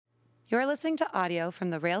You're listening to audio from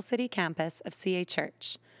the Rail City campus of CA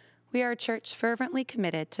Church. We are a church fervently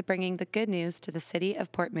committed to bringing the good news to the city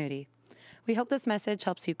of Port Moody. We hope this message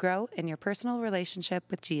helps you grow in your personal relationship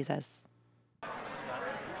with Jesus.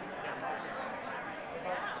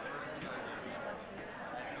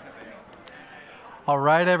 All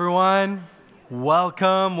right, everyone.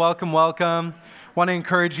 Welcome. Want to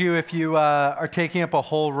encourage you, if you are taking up a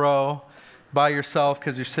whole row by yourself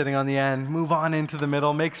because you're sitting on the end, move on into the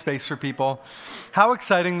middle, make space for people. How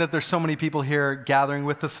exciting that there's so many people here gathering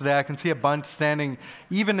with us today. I can see a bunch standing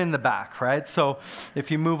even in the back, right? So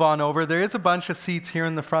if you move on over, there is a bunch of seats here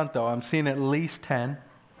in the front, though. I'm seeing at least 10,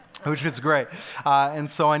 which is great.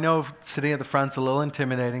 And so I know sitting at the front's a little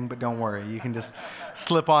intimidating, but don't worry. You can just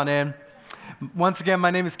slip on in. Once again,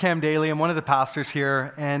 my name is Dailly. I'm one of the pastors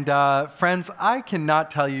here. And friends, I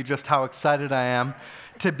cannot tell you just how excited I am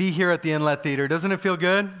to be here at the Inlet Theater. Doesn't it feel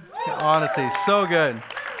good? Honestly, so good.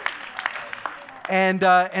 And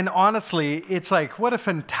honestly, it's like, what a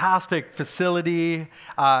fantastic facility,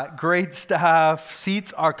 great staff,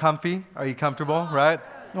 seats are comfy. Are you comfortable, right?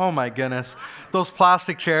 Oh my goodness. Those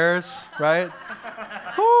plastic chairs, right?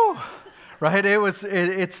 Whew. Right, this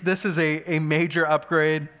is a major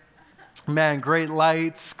upgrade. Man, great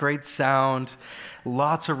lights, great sound,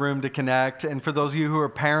 lots of room to connect. And for those of you who are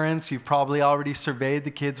parents, you've probably already surveyed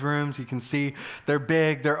the kids' rooms. You can see they're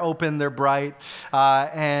big, they're open, they're bright.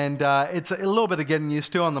 And it's a little bit of getting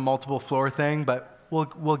used to on the multiple floor thing, but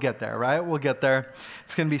we'll get there, right? We'll get there.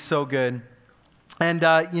 It's going to be so good. And,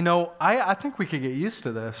 I think we could get used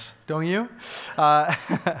to this, don't you? But,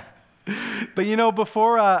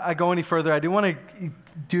 before I go any further, I do want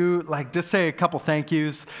to just say a couple thank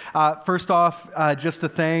yous. First off, just to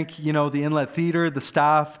thank, the Inlet Theater, the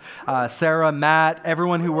staff, Sarah, Matt,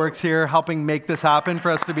 everyone who works here helping make this happen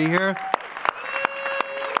for us to be here.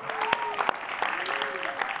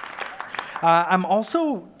 I'm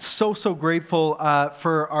also so grateful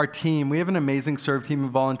for our team. We have an amazing serve team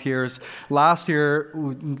of volunteers. Last year,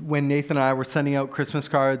 when Nathan and I were sending out Christmas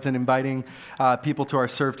cards and inviting people to our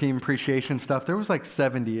serve team appreciation stuff, there was like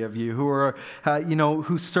 70 of you who were,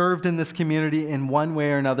 who served in this community in one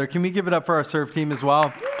way or another. Can we give it up for our serve team as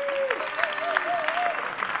well?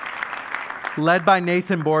 Led by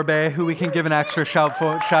Nathan Borbe, who we can give an extra shout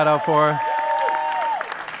out for.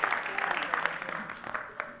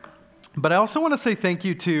 But I also want to say thank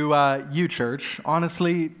you to you, church.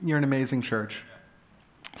 Honestly, you're an amazing church.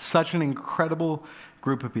 Such an incredible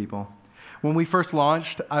group of people. When we first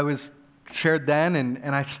launched, I was shared then,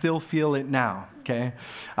 and I still feel it now, okay?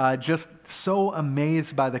 Just so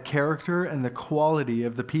amazed by the character and the quality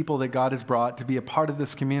of the people that God has brought to be a part of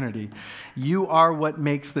this community. You are what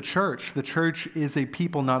makes the church. The church is a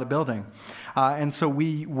people, not a building. And so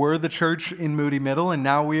we were the church in Moody Middle, and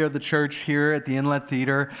now we are the church here at the Inlet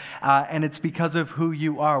Theater. And it's because of who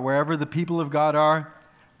you are. Wherever the people of God are,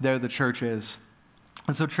 there the church is.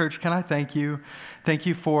 And so, church, can I thank you? Thank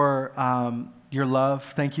you for your love.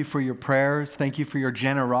 Thank you for your prayers. Thank you for your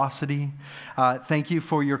generosity. Thank you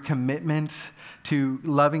for your commitment to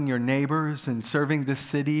loving your neighbors and serving this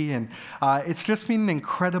city. And it's just been an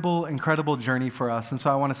incredible journey for us. And so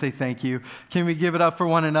I want to say thank you. Can we give it up for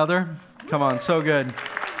one another? Come on, so good.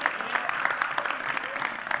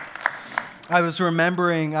 I was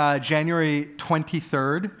remembering January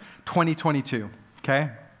 23rd, 2022,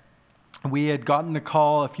 okay? We had gotten the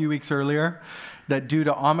call a few weeks earlier that due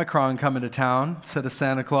to Omicron coming to town, said of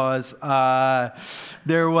Santa Claus,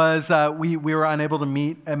 we were unable to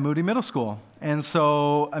meet at Moody Middle School. And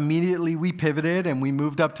so immediately we pivoted and we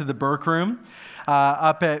moved up to the Burke Room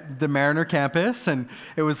up at the Mariner campus. And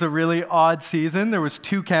it was a really odd season. There was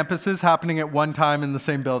 2 campuses happening at one time in the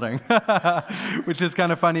same building, which is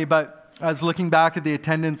kind of funny. But I was looking back at the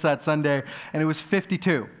attendance that Sunday, and it was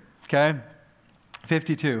 52, okay?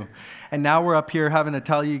 52. And now we're up here having to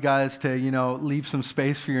tell you guys to, leave some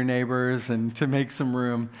space for your neighbors and to make some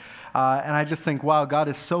room. And I just think, wow, God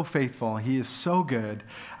is so faithful. He is so good.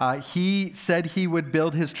 He said he would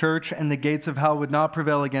build his church and the gates of hell would not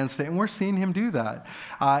prevail against it. And we're seeing him do that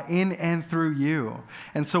in and through you.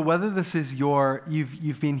 And so whether this is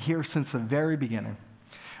you've been here since the very beginning,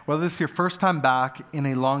 whether this is your first time back in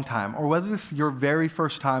a long time, or whether this is your very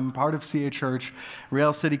first time part of CA Church,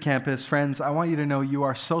 Rail City campus, friends, I want you to know you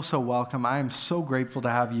are so but I am so grateful to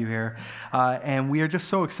have you here. And we are just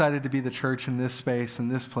so excited to be the church in this space, in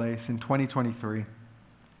this place, in 2023.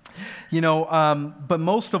 But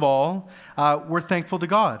most of all, we're thankful to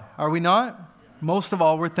God. Are we not? Most of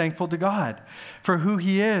all, we're thankful to God for who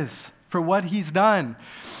he is, for what he's done.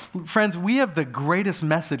 Friends, we have the greatest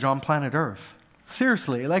message on planet Earth.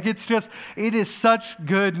 Seriously, it is such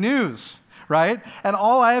good news, right? And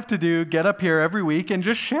all I have to do, get up here every week and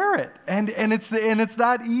just share it. And it's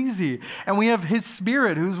that easy. And we have his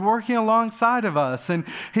Spirit who's working alongside of us, and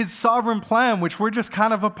his sovereign plan, which we're just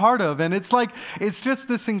kind of a part of. And it's just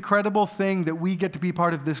this incredible thing that we get to be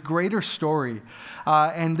part of this greater story.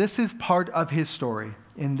 And this is part of his story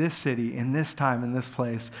in this city, in this time, in this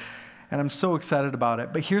place. And I'm so excited about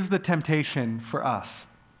it. But here's the temptation for us.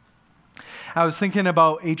 I was thinking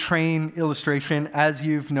about a train illustration. As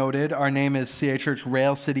you've noted, our name is CA Church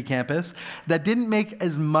Rail City Campus. That didn't make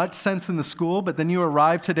as much sense in the school, but then you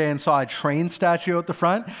arrived today and saw a train statue at the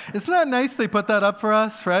front. Isn't that nice they put that up for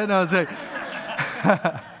us, right? And I was like,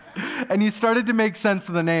 and you started to make sense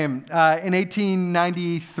of the name. In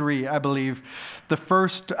 1893, I believe, the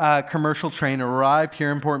first commercial train arrived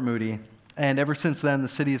here in Port Moody. And ever since then, the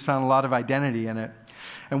city has found a lot of identity in it.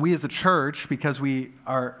 And we as a church, because we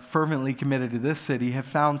are fervently committed to this city, have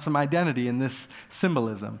found some identity in this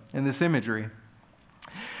symbolism, in this imagery.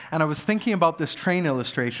 And I was thinking about this train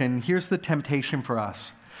illustration. Here's the temptation for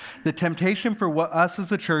us. The temptation for us as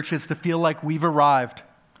a church is to feel like we've arrived.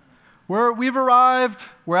 We've arrived.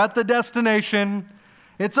 We're at the destination.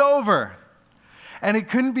 It's over. And it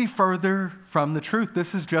couldn't be further from the truth.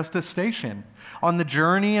 This is just a station on the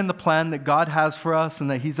journey and the plan that God has for us and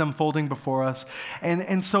that he's unfolding before us.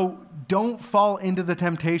 And so don't fall into the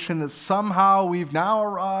temptation that somehow we've now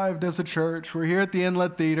arrived as a church. We're here at the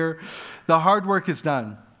Inlet Theater. The hard work is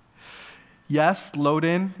done. Yes, load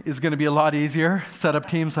in is going to be a lot easier. Set up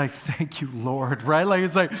teams like, thank you, Lord, right?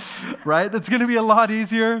 Right? That's going to be a lot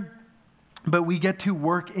easier. But we get to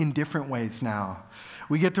work in different ways now.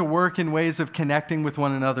 We get to work in ways of connecting with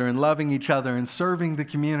one another and loving each other and serving the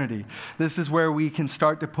community. This is where we can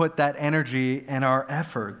start to put that energy and our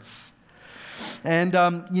efforts. And,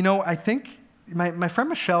 I think my friend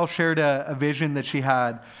Michelle shared a vision that she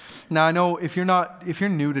had. Now, I know if you're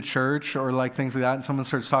new to church or like things like that and someone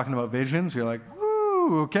starts talking about visions, you're like,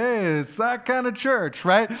 woo, okay, it's that kind of church,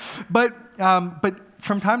 right? But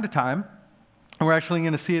from time to time, and we're actually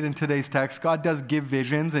going to see it in today's text, God does give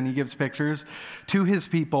visions and he gives pictures to his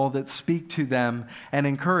people that speak to them and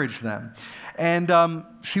encourage them. And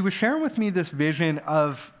she was sharing with me this vision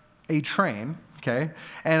of a train, okay,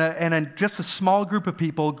 and just a small group of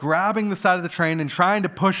people grabbing the side of the train and trying to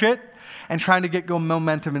push it and trying to get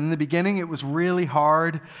momentum. And in the beginning, it was really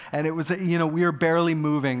hard, and it was, we were barely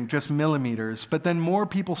moving, just millimeters. But then more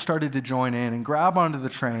people started to join in and grab onto the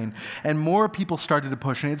train, and more people started to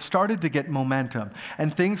push, and it started to get momentum,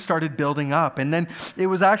 and things started building up. And then it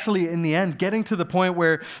was actually, in the end, getting to the point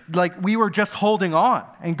where, we were just holding on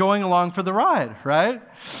and going along for the ride, right?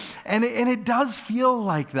 And it does feel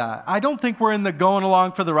like that. I don't think we're in the going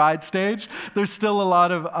along for the ride stage. There's still a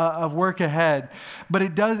lot of work ahead. But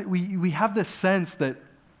it does. We have this sense that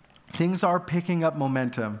things are picking up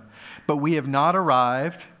momentum, but we have not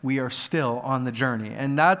arrived. We are still on the journey.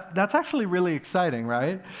 And that's actually really exciting,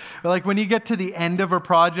 right? Like when you get to the end of a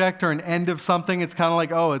project or an end of something, it's kind of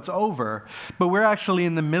like, oh, it's over. But we're actually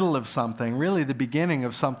in the middle of something, really the beginning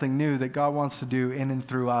of something new that God wants to do in and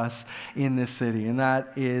through us in this city. And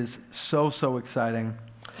that is so, so exciting.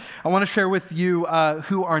 I want to share with you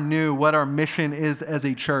who are new what our mission is as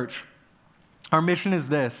a church. Our mission is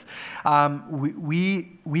this. We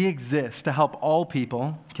exist to help all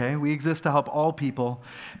people, okay? We exist to help all people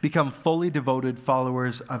become fully devoted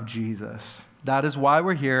followers of Jesus. That is why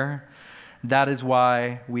we're here. That is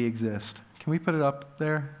why we exist. Can we put it up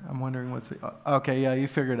there? I'm wondering what's okay, yeah, you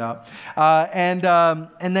figured it out. And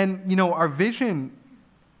then, our vision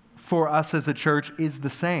for us as a church is the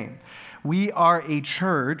same. We are a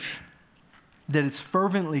church that is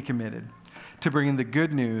fervently committed to bringing the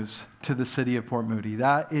good news to the city of Port Moody.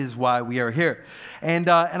 That is why we are here. And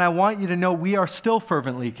I want you to know we are still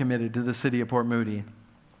fervently committed to the city of Port Moody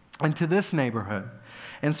and to this neighborhood.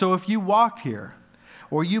 And so if you walked here,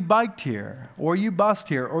 or you biked here, or you bused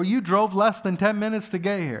here, or you drove less than 10 minutes to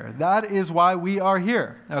get here, that is why we are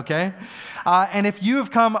here, okay? And if you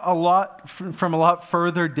have come from a lot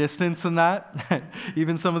further distance than that,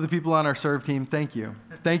 even some of the people on our serve team, thank you.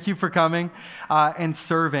 Thank you for coming and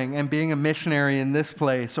serving and being a missionary in this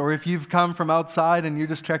place. Or if you've come from outside and you're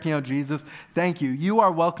just checking out Jesus, thank you. You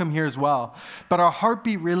are welcome here as well. But our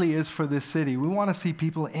heartbeat really is for this city. We want to see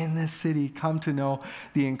people in this city come to know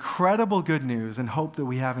the incredible good news and hope that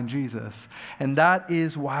we have in Jesus. And that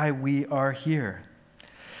is why we are here.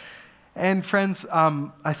 And friends,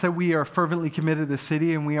 I said we are fervently committed to the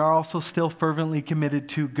city, and we are also still fervently committed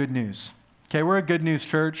to good news. Okay, we're a good news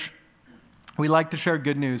church. We like to share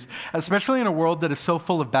good news, especially in a world that is so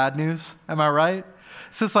full of bad news. Am I right?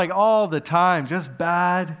 It's just like all the time, just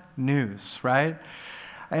bad news, right?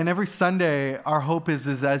 And every Sunday, our hope is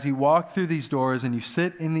as you walk through these doors and you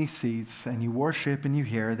sit in these seats and you worship and you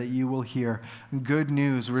hear, that you will hear good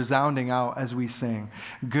news resounding out as we sing,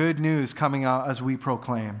 good news coming out as we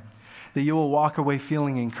proclaim, that you will walk away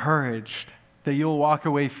feeling encouraged, that you'll walk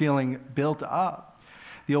away feeling built up,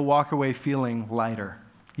 that you'll walk away feeling lighter,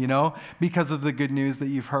 because of the good news that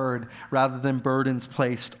you've heard, rather than burdens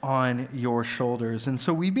placed on your shoulders. And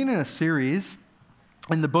so we've been in a series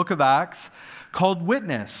in the book of Acts called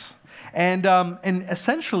Witness. And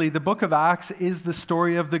essentially, the book of Acts is the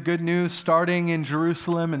story of the good news starting in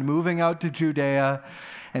Jerusalem and moving out to Judea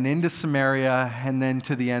and into Samaria and then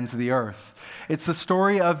to the ends of the earth. It's the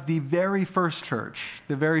story of the very first church,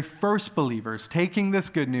 the very first believers, taking this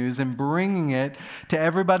good news and bringing it to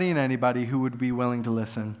everybody and anybody who would be willing to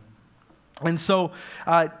listen. And so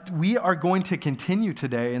we are going to continue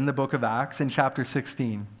today in the book of Acts in chapter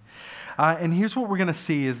 16. And here's what we're going to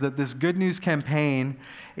see is that this good news campaign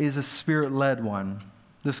is a spirit-led one.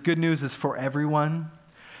 This good news is for everyone.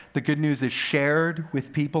 The good news is shared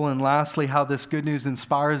with people. And lastly, how this good news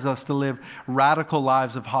inspires us to live radical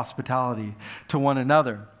lives of hospitality to one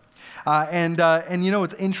another. And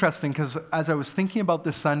it's interesting because as I was thinking about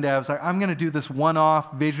this Sunday, I was like, I'm going to do this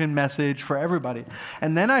one-off vision message for everybody.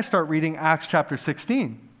 And then I start reading Acts chapter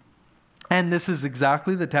 16. And this is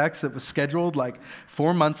exactly the text that was scheduled like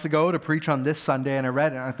 4 months ago to preach on this Sunday. And I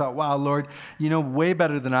read it and I thought, wow, Lord, you know way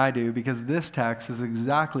better than I do, because this text is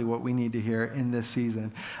exactly what we need to hear in this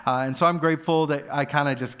season. And so I'm grateful that I kind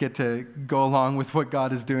of just get to go along with what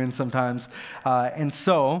God is doing sometimes.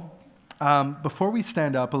 Before we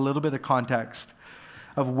stand up, a little bit of context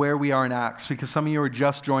of where we are in Acts, because some of you are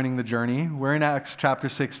just joining the journey. We're in Acts chapter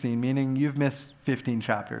 16, meaning you've missed 15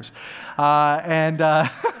 chapters. A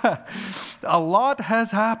lot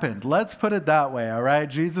has happened. Let's put it that way, all right?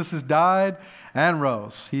 Jesus has died and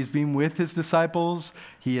rose. He's been with his disciples.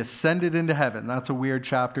 He ascended into heaven. That's a weird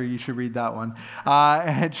chapter. You should read that one.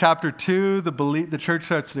 And chapter 2, the church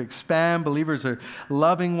starts to expand. Believers are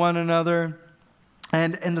loving one another.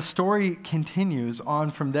 And the story continues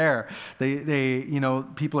on from there.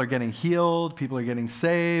 People are getting healed, people are getting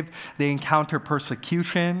saved. They encounter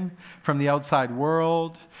persecution from the outside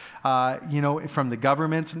world, from the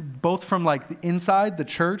governments, both from like the inside the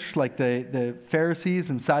church, like the Pharisees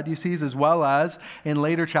and Sadducees, as well as in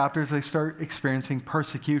later chapters they start experiencing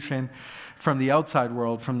persecution from the outside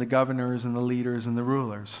world, from the governors and the leaders and the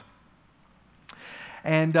rulers.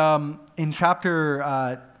 And in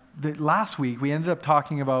chapter last week, we ended up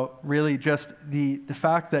talking about really just the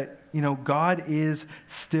fact that, God is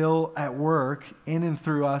still at work in and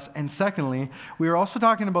through us. And secondly, we were also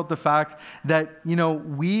talking about the fact that,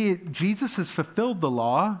 Jesus has fulfilled the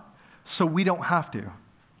law, so we don't have to.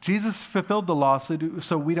 Jesus fulfilled the law,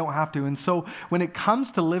 so we don't have to. And so when it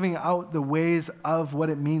comes to living out the ways of what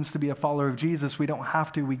it means to be a follower of Jesus, we don't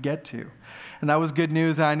have to, we get to. And that was good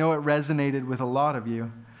news, and I know it resonated with a lot of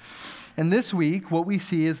you. And this week, what we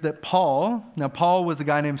see is that Paul was a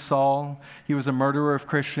guy named Saul. He was a murderer of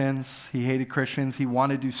Christians. He hated Christians. He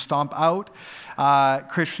wanted to stomp out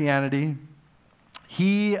Christianity.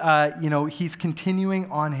 He's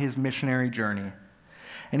continuing on his missionary journey.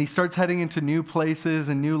 And he starts heading into new places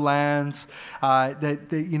and new lands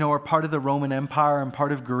that are part of the Roman Empire and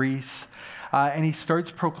part of Greece. And he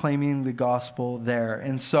starts proclaiming the gospel there.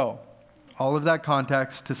 And so, all of that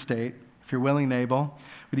context to state, if you're willing and able,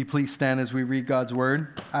 would you please stand as we read God's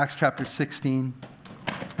word? Acts chapter 16.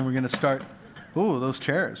 And we're going to start. Ooh, those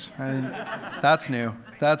chairs. That's new.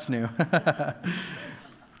 That's new.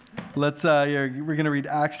 We're going to read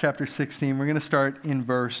Acts chapter 16. We're going to start in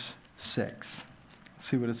verse 6. Let's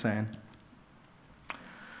see what it's saying. It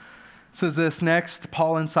says this: Next,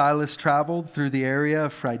 Paul and Silas traveled through the area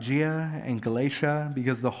of Phrygia and Galatia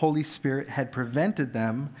because the Holy Spirit had prevented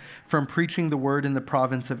them from preaching the word in the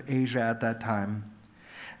province of Asia at that time.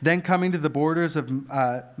 Then coming to the borders of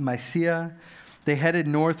Mysia, they headed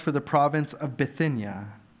north for the province of Bithynia.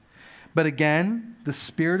 But again, the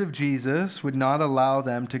Spirit of Jesus would not allow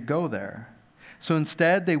them to go there. So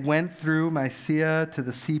instead, they went through Mysia to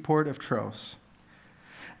the seaport of Troas.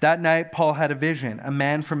 That night, Paul had a vision. A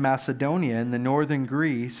man from Macedonia in the northern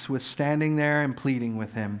Greece was standing there and pleading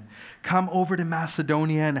with him, "Come over to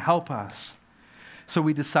Macedonia and help us." So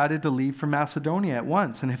we decided to leave for Macedonia at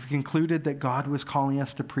once and have concluded that God was calling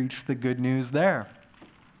us to preach the good news there.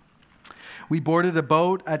 We boarded a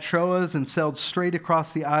boat at Troas and sailed straight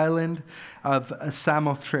across the island of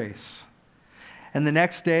Samothrace. And the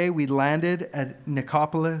next day we landed at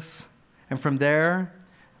Nicopolis, and from there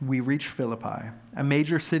we reached Philippi, a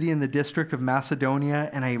major city in the district of Macedonia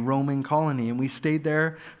and a Roman colony, and we stayed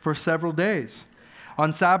there for several days.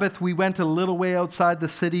 On Sabbath, we went a little way outside the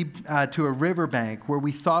city to a riverbank where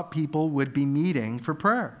we thought people would be meeting for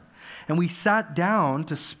prayer. And we sat down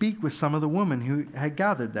to speak with some of the women who had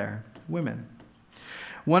gathered there, women.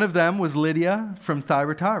 One of them was Lydia from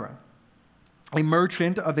Thyatira, a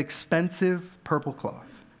merchant of expensive purple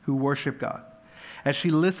cloth who worshiped God. As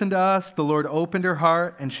she listened to us, the Lord opened her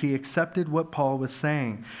heart and she accepted what Paul was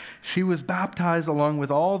saying. She was baptized along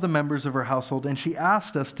with all the members of her household, and she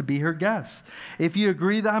asked us to be her guests. If you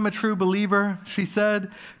agree that I'm a true believer, she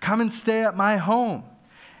said, come and stay at my home.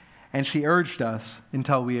 And she urged us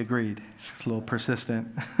until we agreed. She's a little persistent.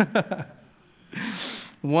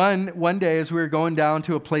 One day as we were going down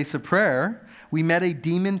to a place of prayer, we met a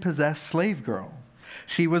demon-possessed slave girl.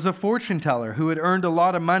 She was a fortune teller who had earned a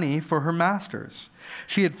lot of money for her masters.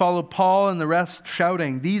 She had followed Paul and the rest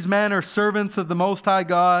shouting, these men are servants of the Most High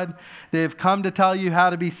God. They have come to tell you how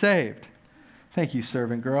to be saved. Thank you,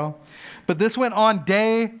 servant girl. But this went on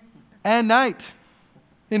day and night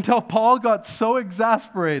until Paul got so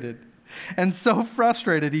exasperated and so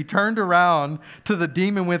frustrated, he turned around to the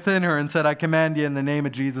demon within her and said, I command you in the name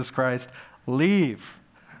of Jesus Christ, leave.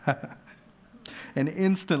 And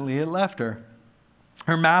instantly it left her.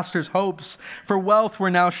 Her master's hopes for wealth were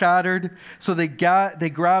now shattered, so they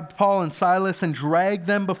grabbed Paul and Silas and dragged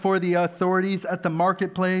them before the authorities at the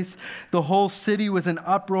marketplace. The whole city was in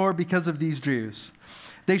uproar because of these Jews.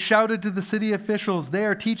 They shouted to the city officials, they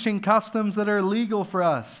are teaching customs that are illegal for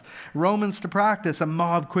us Romans to practice. A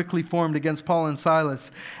mob quickly formed against Paul and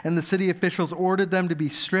Silas, and the city officials ordered them to be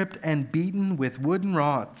stripped and beaten with wooden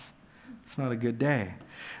rods. It's not a good day.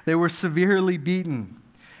 They were severely beaten,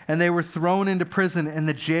 and they were thrown into prison, and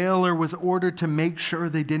the jailer was ordered to make sure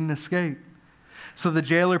they didn't escape. So the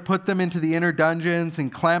jailer put them into the inner dungeons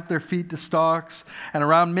and clamped their feet to stocks. And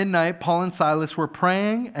around midnight, Paul and Silas were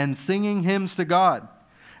praying and singing hymns to God,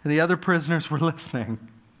 and the other prisoners were listening.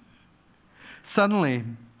 Suddenly,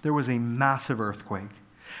 there was a massive earthquake,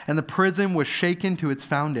 and the prison was shaken to its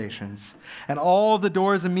foundations. And all the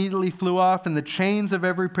doors immediately flew off, and the chains of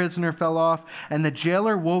every prisoner fell off, and the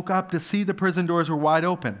jailer woke up to see the prison doors were wide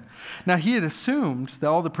open. Now he had assumed that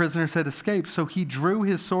all the prisoners had escaped, so he drew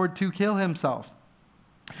his sword to kill himself.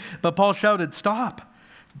 But Paul shouted, stop,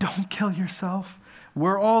 don't kill yourself.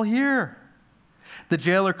 We're all here. The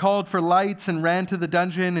jailer called for lights and ran to the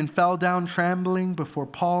dungeon and fell down trembling before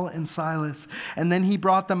Paul and Silas. And then he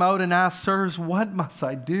brought them out and asked, sirs, what must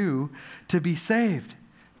I do to be saved?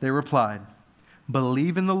 They replied,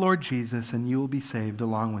 believe in the Lord Jesus and you will be saved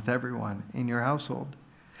along with everyone in your household.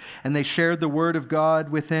 And they shared the word of God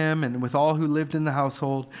with him and with all who lived in the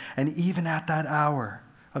household. And even at that hour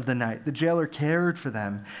of the night, the jailer cared for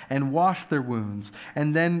them and washed their wounds.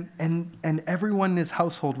 And everyone in his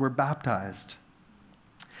household were baptized.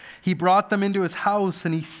 He brought them into his house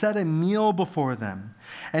and he set a meal before them.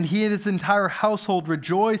 And he and his entire household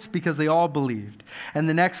rejoiced because they all believed. And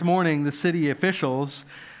the next morning, the city officials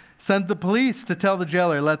sent the police to tell the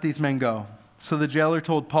jailer, let these men go. So the jailer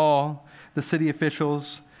told Paul, the city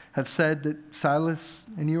officials have said that Silas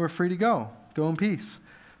and you are free to go. Go in peace.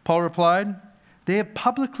 Paul replied, they have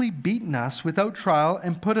publicly beaten us without trial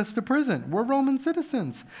and put us to prison. We're Roman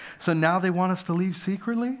citizens. So now they want us to leave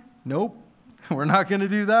secretly? Nope. We're not going to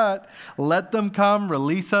do that. Let them come,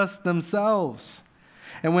 release us themselves.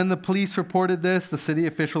 And when the police reported this, the city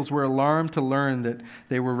officials were alarmed to learn that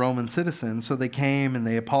they were Roman citizens. So they came and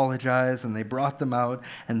they apologized and they brought them out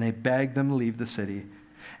and they begged them to leave the city.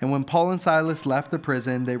 And when Paul and Silas left the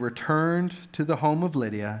prison, they returned to the home of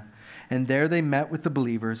Lydia, and there they met with the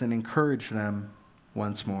believers and encouraged them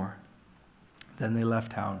once more. Then they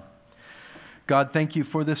left town. God, thank you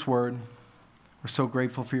for this word. We're so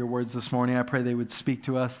grateful for your words this morning. I pray they would speak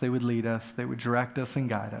to us, they would lead us, they would direct us and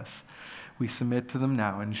guide us. We submit to them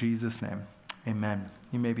now in Jesus' name. Amen.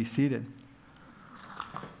 You may be seated.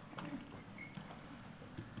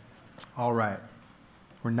 All right.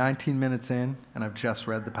 We're 19 minutes in, and I've just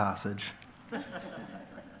read the passage.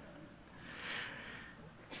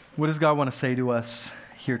 What does God want to say to us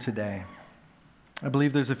here today? I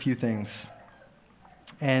believe there's a few things.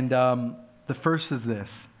 And the first is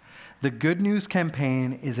this. The Good News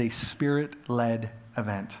Campaign is a Spirit-led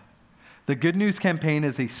event. The Good News Campaign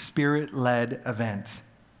is a Spirit-led event.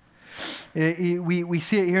 We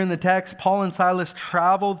see it here in the text. Paul and Silas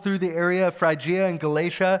traveled through the area of Phrygia and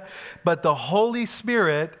Galatia, but the Holy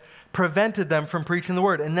Spirit prevented them from preaching the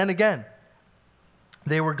word. And then again,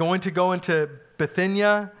 they were going to go into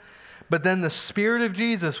Bithynia, but then the Spirit of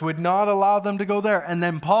Jesus would not allow them to go there. And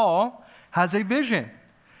then Paul has a vision.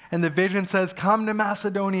 And the vision says, come to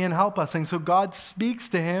Macedonia and help us. And so God speaks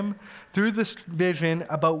to him through this vision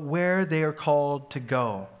about where they are called to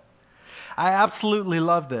go. I absolutely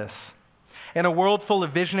love this. In a world full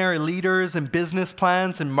of visionary leaders and business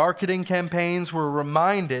plans and marketing campaigns, we're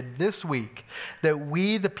reminded this week that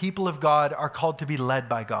we, the people of God, are called to be led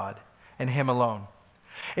by God and Him alone.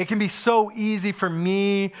 It can be so easy for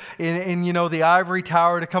me in the ivory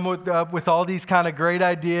tower to come up with all these kind of great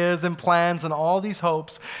ideas and plans and all these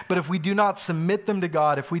hopes, but if we do not submit them to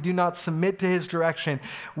God, if we do not submit to His direction,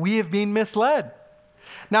 we have been misled.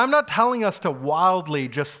 Now, I'm not telling us to wildly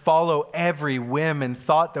just follow every whim and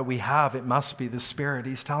thought that we have. It must be the Spirit.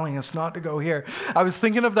 He's telling us not to go here. I was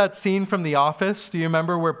thinking of that scene from The Office. Do you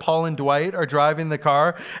remember where Paul and Dwight are driving the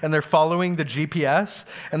car and they're following the GPS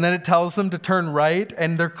and then it tells them to turn right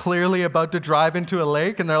and they're clearly about to drive into a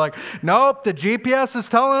lake and they're like, nope, the GPS is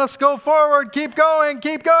telling us go forward, keep going,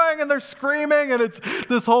 and they're screaming and it's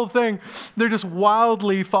this whole thing. They're just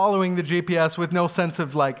wildly following the GPS with no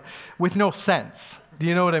sense. Do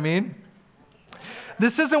you know what I mean?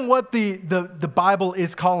 This isn't what the Bible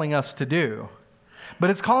is calling us to do, but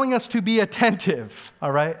it's calling us to be attentive,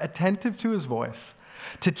 all right? Attentive to His voice,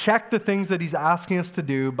 to check the things that He's asking us to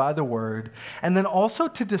do by the Word, and then also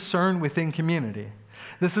to discern within community.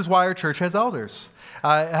 This is why our church has elders.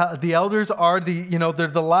 The elders are they're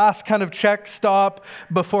the last kind of check stop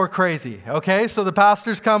before crazy, okay? So the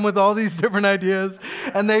pastors come with all these different ideas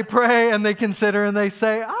and they pray and they consider and they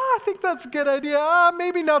say, I think that's a good idea.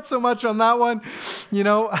 Maybe not so much on that one.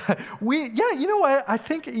 I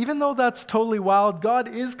think even though that's totally wild, God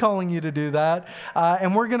is calling you to do that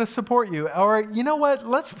and we're going to support you. Or, you know what?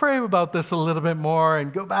 Let's pray about this a little bit more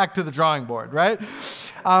and go back to the drawing board, right?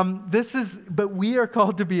 But we are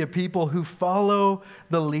called to be a people who follow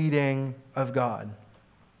the leading of God.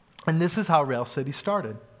 And this is how Rail City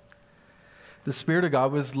started. The Spirit of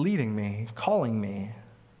God was leading me, calling me,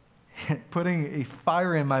 putting a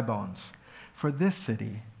fire in my bones for this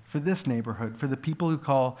city, for this neighborhood, for the people who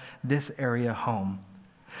call this area home.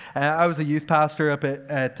 And I was a youth pastor up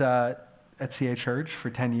at CA Church for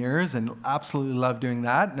 10 years and absolutely loved doing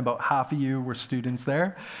that. And about half of you were students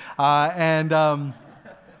there.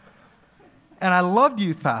 And I loved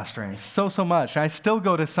youth pastoring so much. I still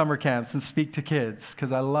go to summer camps and speak to kids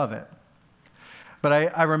because I love it.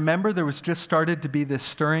 But I remember there was just started to be this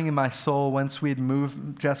stirring in my soul once we had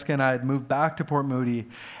moved, Jessica and I had moved back to Port Moody,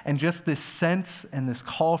 and just this sense and this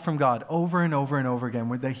call from God over and over and over again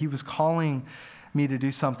that He was calling me to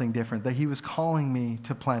do something different, that He was calling me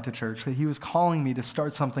to plant a church, that He was calling me to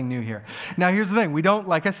start something new here. Now, here's the thing. We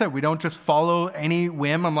don't just follow any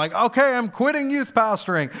whim. I'm like, okay, I'm quitting youth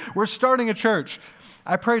pastoring. We're starting a church.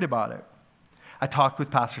 I prayed about it. I talked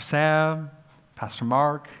with Pastor Sam, Pastor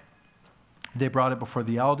Mark. They brought it before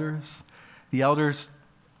the elders. The elders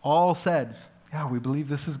all said, yeah, we believe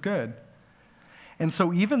this is good. And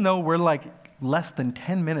so even though we're like less than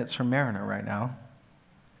 10 minutes from Mariner right now,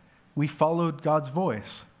 we followed God's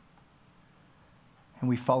voice, and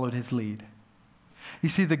we followed His lead. You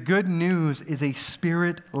see, the good news is a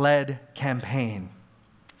Spirit-led campaign.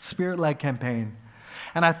 Spirit-led campaign.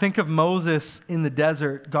 And I think of Moses in the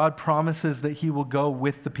desert. God promises that He will go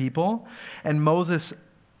with the people, and Moses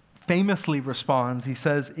famously responds. He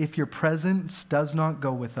says, if your presence does not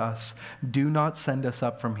go with us, do not send us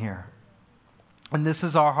up from here. And this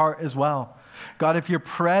is our heart as well. God, if your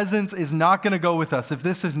presence is not going to go with us, if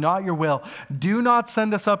this is not your will, do not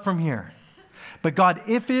send us up from here. But God,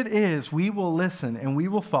 if it is, we will listen and we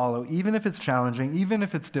will follow, even if it's challenging, even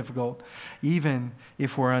if it's difficult, even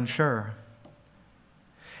if we're unsure.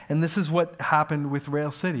 And this is what happened with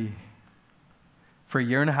Rail City. For a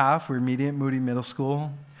year and a half, we were meeting at Moody Middle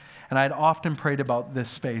School, and I'd often prayed about this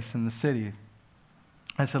space in the city.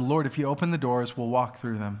 I said, Lord, if you open the doors, we'll walk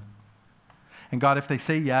through them. And God, if they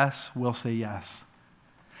say yes, we'll say yes.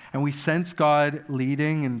 And we sense God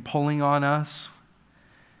leading and pulling on us.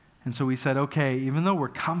 And so we said, okay, even though we're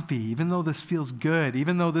comfy, even though this feels good,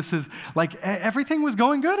 even though this is like everything was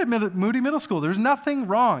going good at Moody Middle School. There's nothing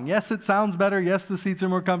wrong. Yes, it sounds better. Yes, the seats are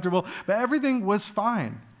more comfortable, but everything was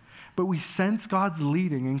fine. But we sense God's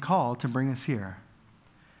leading and call to bring us here.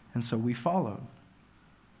 And so we followed.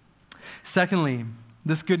 Secondly,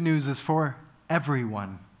 this good news is for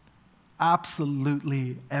everyone.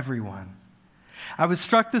 Absolutely everyone. I was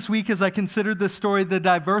struck this week as I considered this story, the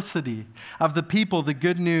diversity of the people the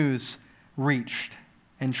good news reached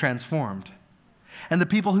and transformed. And the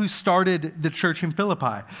people who started the church in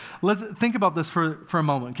Philippi. Let's think about this for a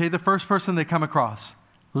moment, okay? The first person they come across,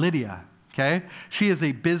 Lydia, okay? She is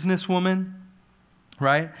a businesswoman,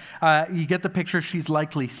 right? You get the picture. She's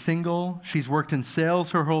likely single. She's worked in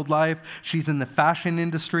sales her whole life. She's in the fashion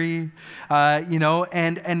industry,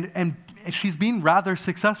 and she's been rather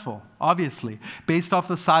successful, obviously, based off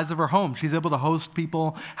the size of her home. She's able to host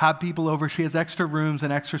people, have people over. She has extra rooms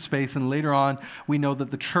and extra space. And later on, we know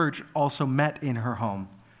that the church also met in her home.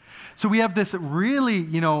 So we have this really,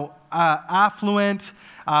 affluent,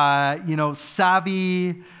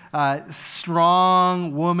 savvy,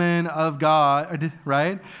 strong woman of God,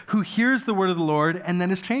 right? Who hears the word of the Lord and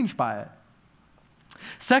then is changed by it.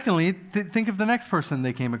 Secondly, think of the next person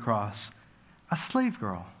they came across. A slave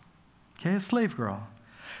girl. Okay, a slave girl.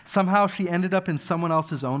 Somehow she ended up in someone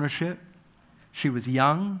else's ownership. She was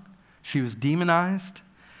young. She was demonized.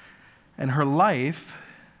 And her life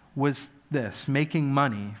was this, making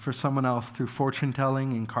money for someone else through fortune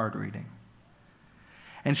telling and card reading.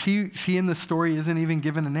 And she in the story isn't even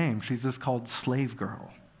given a name. She's just called slave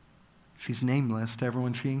girl. She's nameless to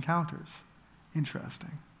everyone she encounters.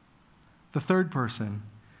 Interesting. The third person,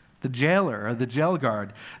 the jailer or the jail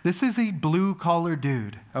guard. This is a blue-collar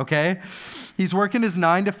dude, okay? He's working his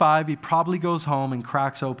 9 to 5. He probably goes home and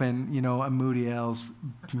cracks open, a Moody Ale's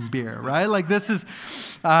beer, right? Like this is,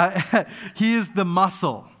 he is the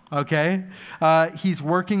muscle, okay? He's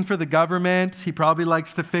working for the government. He probably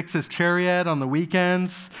likes to fix his chariot on the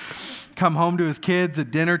weekends, come home to his kids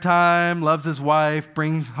at dinner time, loves his wife,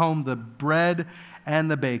 brings home the bread and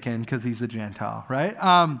the bacon because he's a Gentile, right?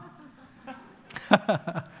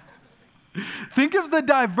 Think of the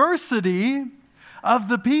diversity of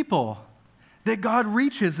the people that God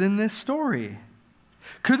reaches in this story.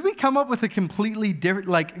 Could we come up with a completely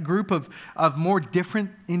different, group of more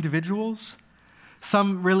different individuals?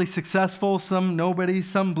 Some really successful, some nobody,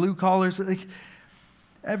 some blue collars,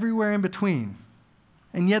 everywhere in between.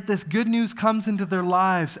 And yet this good news comes into their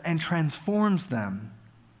lives and transforms them.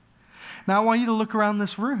 Now I want you to look around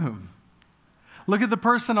this room. Look at the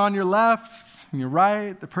person on your left, and your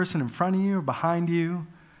right, the person in front of you or behind you.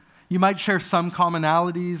 You might share some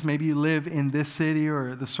commonalities. Maybe you live in this city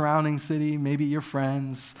or the surrounding city. Maybe your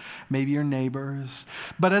friends, maybe your neighbors.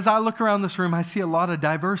 But as I look around this room, I see a lot of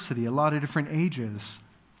diversity, a lot of different ages,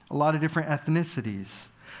 a lot of different ethnicities,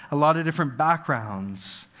 a lot of different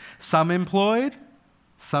backgrounds. Some employed,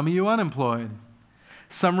 some of you unemployed.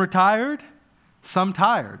 Some retired, some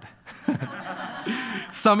tired.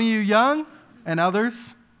 Some of you young and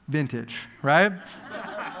others vintage, right?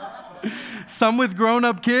 Some with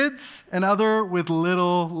grown-up kids and other with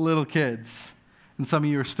little kids. And some of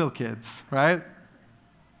you are still kids, right?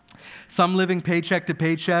 Some living paycheck to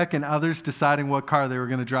paycheck and others deciding what car they were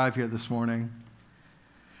going to drive here this morning.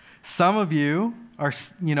 Some of you are,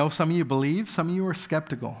 some of you believe, some of you are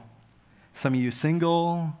skeptical. Some of you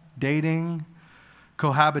single, dating,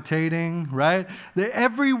 cohabitating, right? They're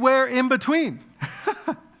everywhere in between.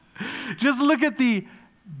 Just look at the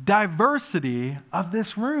diversity of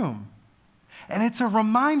this room. And it's a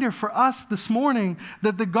reminder for us this morning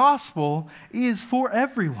that the gospel is for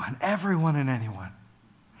everyone and anyone.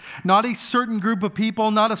 Not a certain group of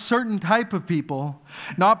people, not a certain type of people,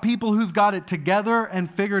 not people who've got it together and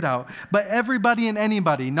figured out, but everybody and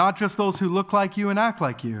anybody, not just those who look like you and act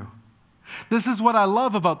like you. This is what I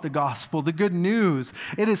love about the gospel, the good news.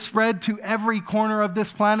 It is spread to every corner of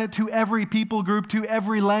this planet, to every people group, to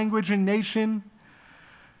every language and nation.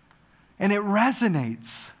 And it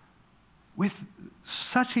resonates with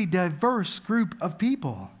such a diverse group of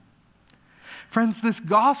people. Friends, this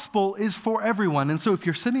gospel is for everyone. And so if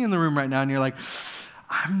you're sitting in the room right now and you're like,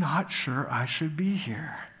 I'm not sure I should be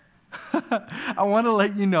here. I want to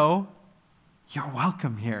let you know you're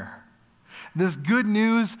welcome here. This good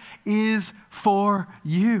news is for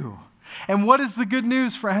you. And what is the good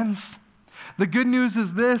news, friends? The good news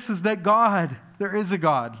is this, is that God, there is a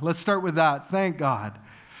God. Let's start with that. Thank God.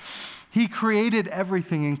 He created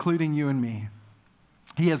everything, including you and me.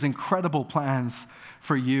 He has incredible plans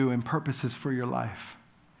for you and purposes for your life.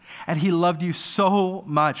 And he loved you so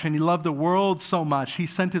much, and he loved the world so much. He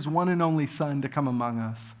sent his one and only Son to come among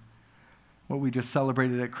us, what we just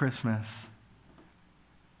celebrated at Christmas.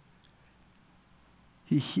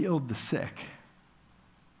 He healed the sick.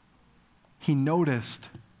 He noticed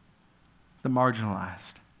the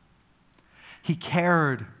marginalized. He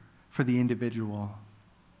cared for the individual.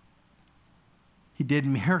 He did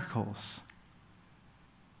miracles.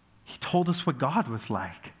 He told us what God was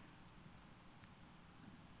like.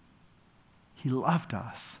 He loved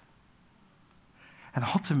us. And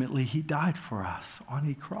ultimately, he died for us on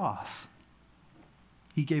a cross.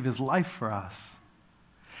 He gave his life for us.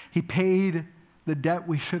 He paid the debt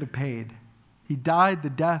we should have paid. He died the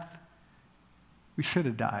death we should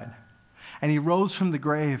have died. And he rose from the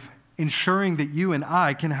grave, ensuring that you and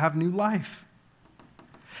I can have new life.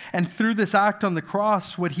 And through this act on the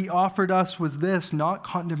cross, what he offered us was this, not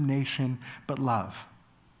condemnation, but love.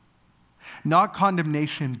 Not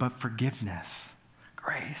condemnation, but forgiveness,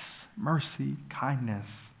 grace, mercy,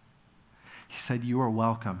 kindness. He said, you are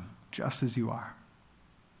welcome, just as you are.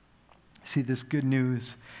 See, this good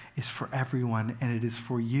news is for everyone, and it is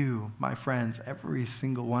for you, my friends, every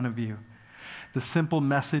single one of you. The simple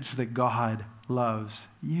message that God loves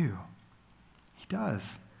you. He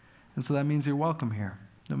does. And so that means you're welcome here,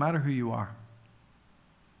 no matter who you are.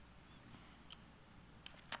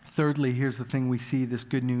 Thirdly, here's the thing we see, this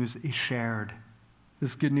good news is shared.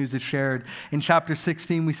 This good news is shared. In chapter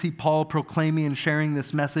 16, we see Paul proclaiming and sharing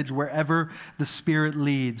this message wherever the Spirit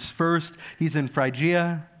leads. First, he's in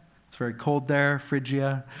Phrygia. It's very cold there,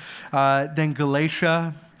 Phrygia. Then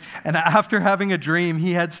Galatia. And after having a dream,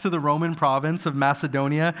 he heads to the Roman province of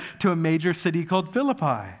Macedonia to a major city called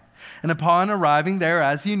Philippi. And upon arriving there,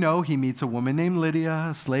 as you know, he meets a woman named Lydia,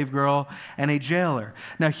 a slave girl, and a jailer.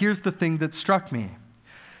 Now, here's the thing that struck me.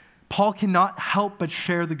 Paul cannot help but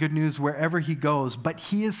share the good news wherever he goes, but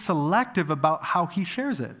he is selective about how he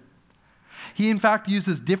shares it. He, in fact,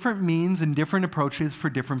 uses different means and different approaches for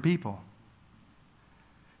different people.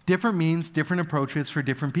 Different means, different approaches for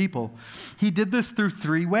different people. He did this through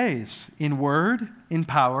three ways: in word, in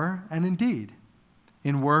power, and in deed.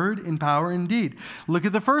 In word, in power, and in deed. Look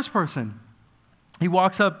at the first person. He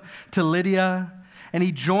walks up to Lydia, and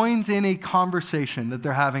he joins in a conversation that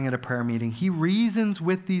they're having at a prayer meeting. He reasons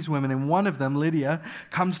with these women, and one of them, Lydia,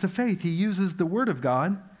 comes to faith. He uses the word of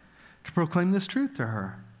God to proclaim this truth to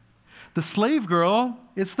her. The slave girl,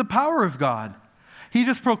 it's the power of God. He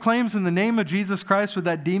just proclaims in the name of Jesus Christ would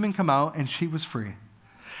that demon come out, and she was free.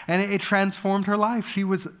 And it transformed her life. She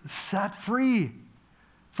was set free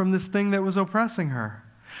from this thing that was oppressing her.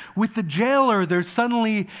 With the jailer, there's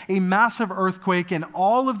suddenly a massive earthquake, and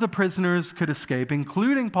all of the prisoners could escape,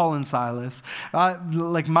 including Paul and Silas.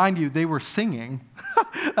 Mind you, they were singing.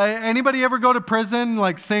 Anybody ever go to prison,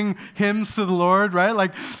 sing hymns to the Lord, right?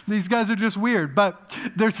 These guys are just weird. But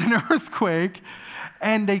there's an earthquake,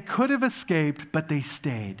 and they could have escaped, but they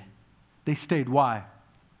stayed. They stayed. Why?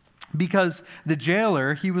 Because the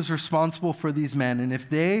jailer, he was responsible for these men, and if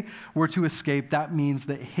they were to escape, that means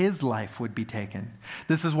that his life would be taken.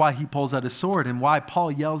 This is why he pulls out his sword and why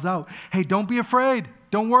Paul yells out, hey, don't be afraid,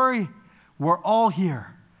 don't worry, we're all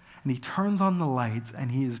here. And he turns on the lights, and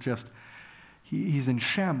he's in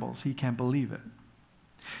shambles. He can't believe it.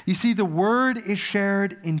 You see, the word is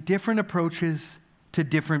shared in different approaches to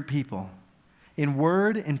different people. In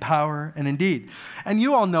word, in power, and in deed. And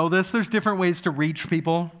you all know this. There's different ways to reach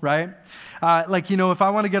people, right? If I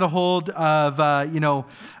want to get a hold of,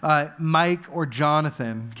 Mike or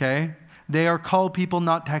Jonathan, okay? They are call people,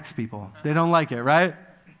 not text people. They don't like it, right?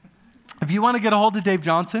 If you want to get a hold of Dave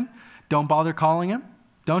Johnson, don't bother calling him.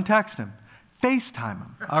 Don't text him. FaceTime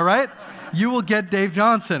him, all right? You will get Dave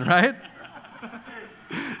Johnson, right?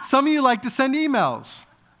 Some of you like to send emails.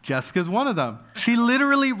 Jessica's one of them. She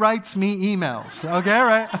literally writes me emails. Okay,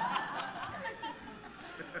 right?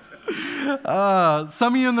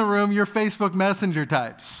 Some of you in the room, you're Facebook Messenger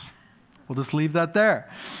types. We'll just leave that there.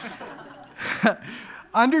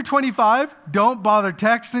 Under 25, don't bother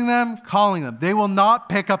texting them, calling them. They will not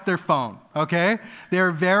pick up their phone, okay?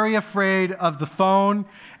 They're very afraid of the phone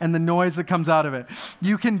and the noise that comes out of it.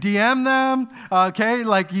 You can DM them, okay?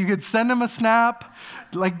 You could send them a snap.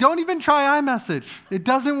 Don't even try iMessage. It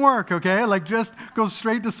doesn't work, okay? Just go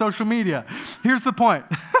straight to social media. Here's the point.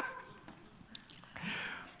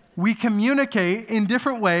 We communicate in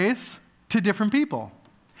different ways to different people.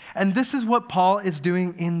 And this is what Paul is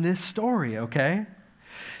doing in this story, okay?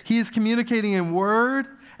 He is communicating in word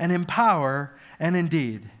and in power and in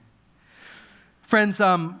deed. Friends,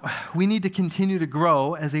 we need to continue to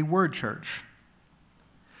grow as a word church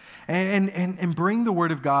and bring the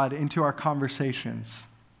word of God into our conversations.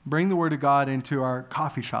 Bring the word of God into our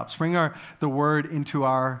coffee shops. Bring the word into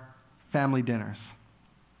our family dinners.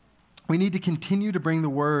 We need to continue to bring the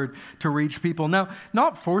word to reach people. Now,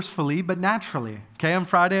 not forcefully, but naturally. Okay, on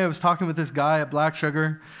Friday, I was talking with this guy at Black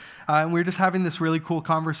Sugar, and we were just having this really cool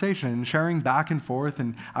conversation, sharing back and forth,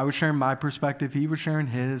 and I was sharing my perspective, he was sharing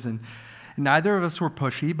his, and neither of us were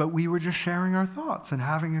pushy, but we were just sharing our thoughts and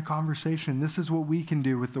having a conversation. This is what we can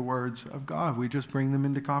do with the words of God. We just bring them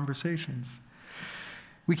into conversations.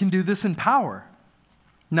 We can do this in power.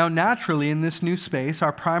 Now, naturally, in this new space,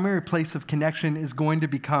 our primary place of connection is going to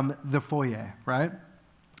become the foyer, right?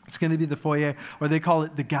 It's going to be the foyer, or they call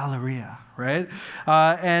it the Galleria, right?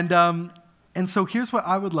 And so here's what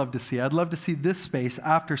I would love to see. I'd love to see this space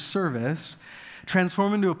after service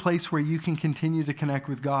transform into a place where you can continue to connect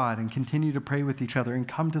with God and continue to pray with each other and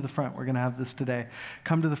come to the front. We're going to have this today.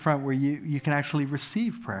 Come to the front where you can actually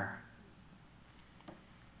receive prayer.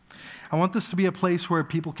 I want this to be a place where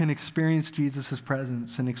people can experience Jesus'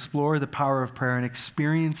 presence and explore the power of prayer and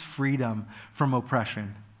experience freedom from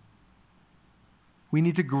oppression. We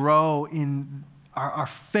need to grow in our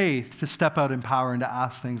faith to step out in power and to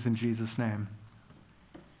ask things in Jesus' name.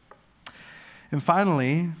 And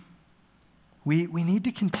finally, we need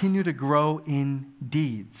to continue to grow in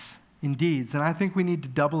deeds. And I think we need to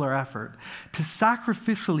double our effort to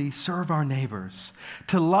sacrificially serve our neighbors,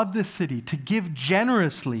 to love this city, to give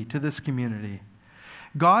generously to this community.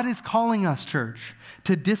 God is calling us, church,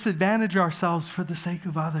 to disadvantage ourselves for the sake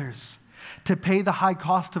of others, to pay the high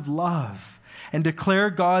cost of love, and declare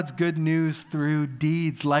God's good news through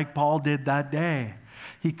deeds like Paul did that day.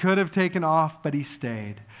 He could have taken off, but he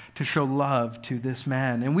stayed to show love to this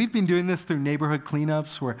man. And we've been doing this through neighborhood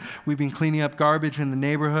cleanups where we've been cleaning up garbage in the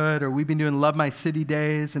neighborhood, or we've been doing Love My City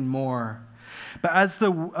days and more. But as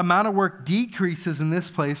the amount of work decreases in this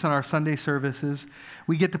place on our Sunday services,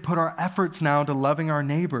 we get to put our efforts now to loving our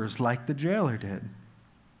neighbors like the jailer did.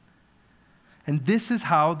 And this is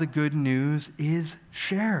how the good news is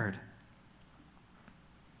shared.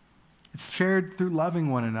 It's shared through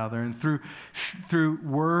loving one another and through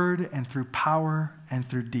word and through power and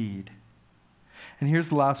through deed. And here's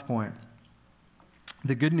the last point.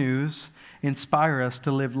 The good news inspires us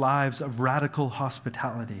to live lives of radical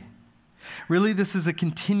hospitality. Really, this is a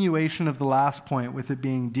continuation of the last point with it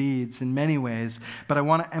being deeds in many ways, but I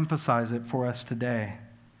want to emphasize it for us today.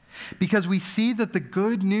 Because we see that the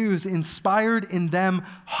good news inspired in them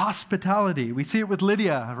hospitality. We see it with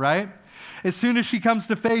Lydia, right? As soon as she comes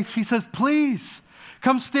to faith, she says, please,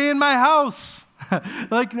 come stay in my house.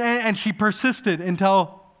 And she persisted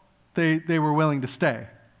until they were willing to stay.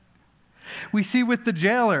 We see with the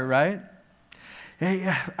jailer, right?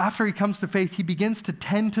 After he comes to faith, he begins to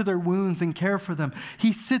tend to their wounds and care for them.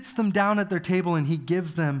 He sits them down at their table and he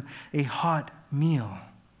gives them a hot meal.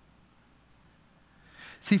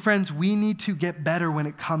 See, friends, we need to get better when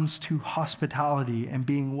it comes to hospitality and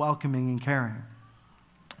being welcoming and caring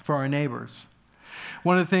for our neighbors.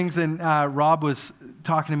 One of the things, and Rob was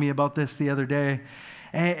talking to me about this the other day,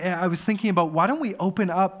 and I was thinking about why don't we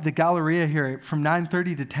open up the Galleria here from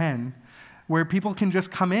 9:30 to 10, where people can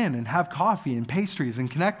just come in and have coffee and pastries and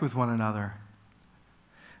connect with one another.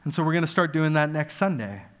 And so we're going to start doing that next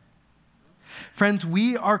Sunday. Friends,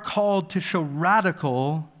 we are called to show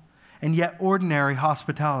radical and yet ordinary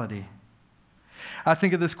hospitality. I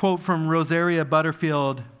think of this quote from Rosaria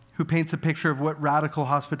Butterfield, who paints a picture of what radical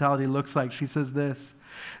hospitality looks like. She says this: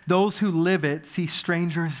 those who live it see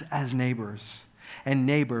strangers as neighbors, and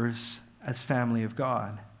neighbors as family of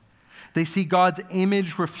God. They see God's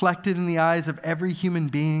image reflected in the eyes of every human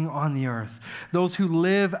being on the earth. Those who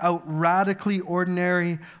live out radically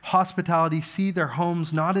ordinary hospitality see their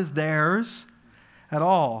homes not as theirs at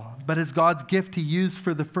all, but as God's gift to use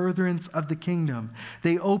for the furtherance of the kingdom.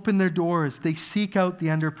 They open their doors. They seek out the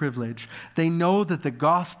underprivileged. They know that the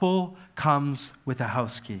gospel comes with a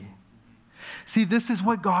house key. See, this is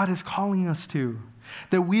what God is calling us to.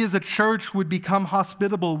 That we as a church would become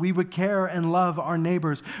hospitable. We would care and love our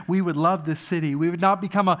neighbors. We would love this city. We would not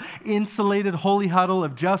become an insulated holy huddle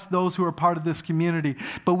of just those who are part of this community,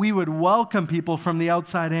 but we would welcome people from the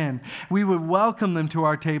outside in. We would welcome them to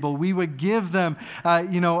our table. We would give them,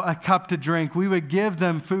 a cup to drink. We would give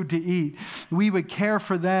them food to eat. We would care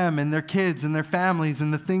for them and their kids and their families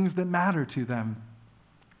and the things that matter to them.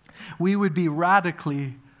 We would be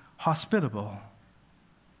radically hospitable.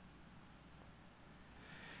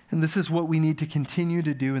 And this is what we need to continue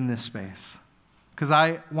to do in this space. Because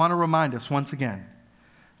I want to remind us once again,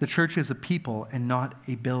 the church is a people and not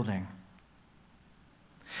a building.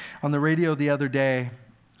 On the radio the other day,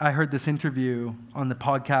 I heard this interview on the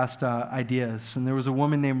podcast Ideas, and there was a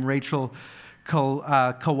woman named Rachel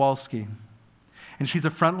Kowalski. And she's a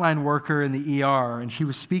frontline worker in the ER, and she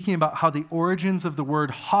was speaking about how the origins of the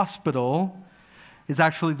word hospital is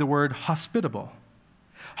actually the word hospitable.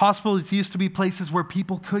 Hospitals used to be places where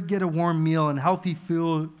people could get a warm meal and healthy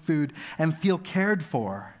food and feel cared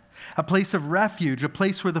for. A place of refuge, a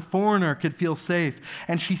place where the foreigner could feel safe.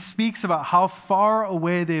 And she speaks about how far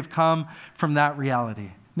away they've come from that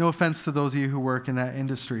reality. No offense to those of you who work in that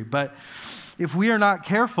industry. But if we are not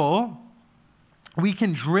careful, we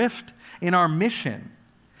can drift in our mission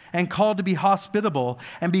and called to be hospitable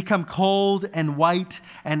and become cold and white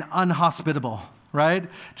and unhospitable. Right?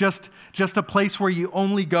 Just a place where you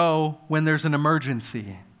only go when there's an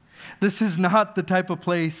emergency. This is not the type of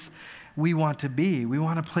place we want to be. We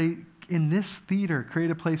want to play in this theater,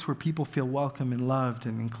 create a place where people feel welcome and loved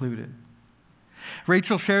and included.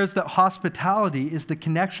 Rachel shares that hospitality is the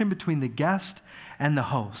connection between the guest and the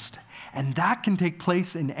host. And that can take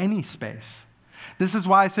place in any space. This is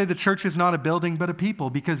why I say the church is not a building but a people,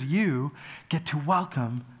 because you get to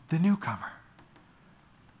welcome the newcomer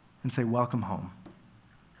and say, welcome home.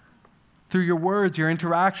 Through your words, your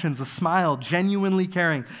interactions, a smile, genuinely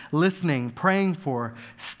caring, listening, praying for,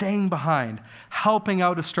 staying behind, helping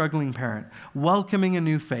out a struggling parent, welcoming a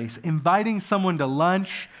new face, inviting someone to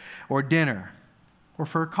lunch or dinner or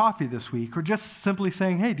for a coffee this week, or just simply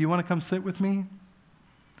saying, hey, do you want to come sit with me?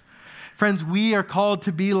 Friends, we are called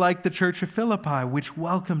to be like the church of Philippi, which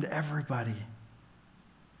welcomed everybody.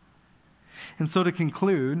 And so to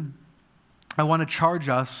conclude, I want to charge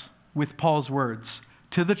us with Paul's words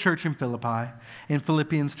to the church in Philippi in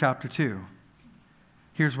Philippians chapter 2.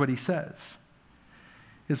 Here's what he says.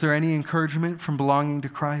 Is there any encouragement from belonging to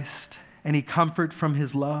Christ? Any comfort from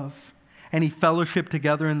his love? Any fellowship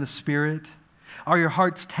together in the Spirit? Are your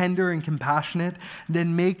hearts tender and compassionate?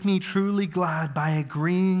 Then make me truly glad by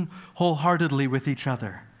agreeing wholeheartedly with each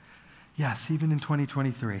other. Yes, even in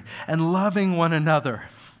 2023. And loving one another.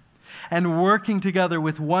 And working together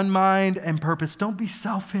with one mind and purpose. Don't be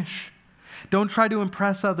selfish. Don't try to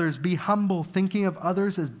impress others. Be humble, thinking of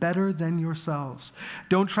others as better than yourselves.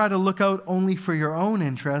 Don't try to look out only for your own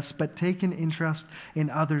interests, but take an interest in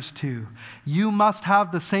others too. You must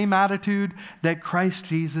have the same attitude that Christ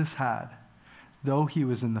Jesus had. Though he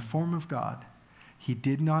was in the form of God, he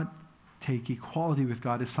did not take equality with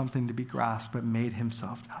God as something to be grasped, but made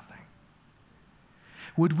himself nothing.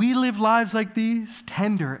 Would we live lives like these?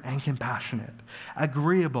 Tender and compassionate,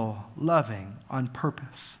 agreeable, loving, on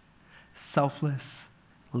purpose, selfless,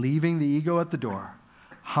 leaving the ego at the door,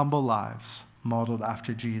 humble lives modeled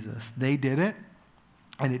after Jesus. They did it,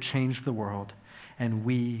 and it changed the world, and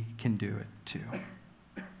we can do it too.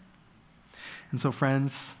 And so,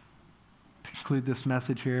 friends, to conclude this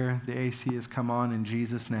message here, the AC has come on in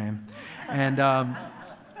Jesus' name. And I'm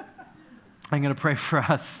going to pray for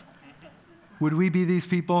us. Would we be these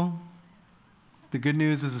people? The good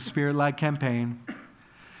news is a Spirit-led campaign.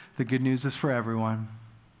 The good news is for everyone.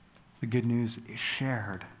 The good news is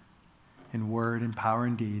shared in word and power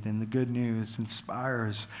and deed. And the good news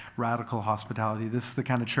inspires radical hospitality. This is the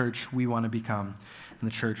kind of church we want to become and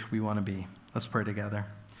the church we want to be. Let's pray together.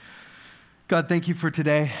 God, thank you for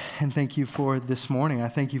today, and thank you for this morning. I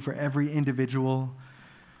thank you for every individual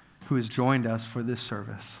who has joined us for this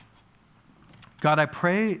service. God, I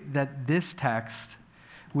pray that this text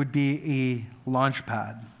would be a launch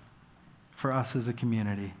pad for us as a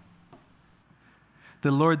community.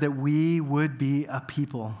 The Lord, that we would be a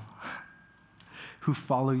people who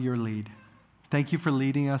follow your lead. Thank you for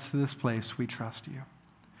leading us to this place. We trust you.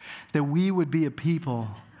 That we would be a people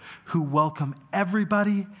who welcome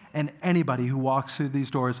everybody and anybody who walks through these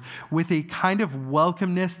doors with a kind of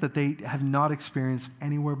welcomeness that they have not experienced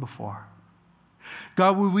anywhere before.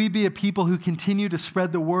 God, would we be a people who continue to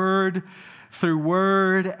spread the word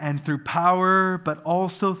and through power, but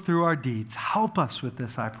also through our deeds. Help us with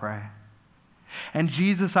this, I pray. And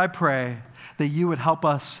Jesus, I pray that you would help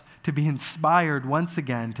us to be inspired once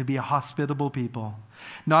again to be a hospitable people,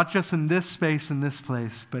 not just in this space, in this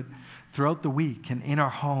place, but throughout the week and in our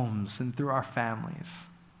homes and through our families.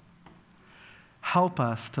 Help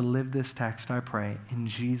us to live this text, I pray, in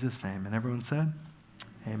Jesus' name. And everyone said,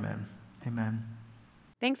 amen. Amen.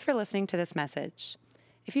 Thanks for listening to this message.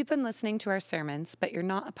 If you've been listening to our sermons, but you're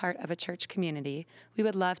not a part of a church community, we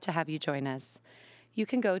would love to have you join us. You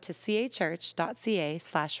can go to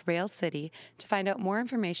cachurch.ca/railcity to find out more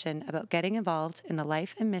information about getting involved in the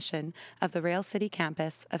life and mission of the Rail City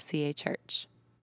campus of CA Church.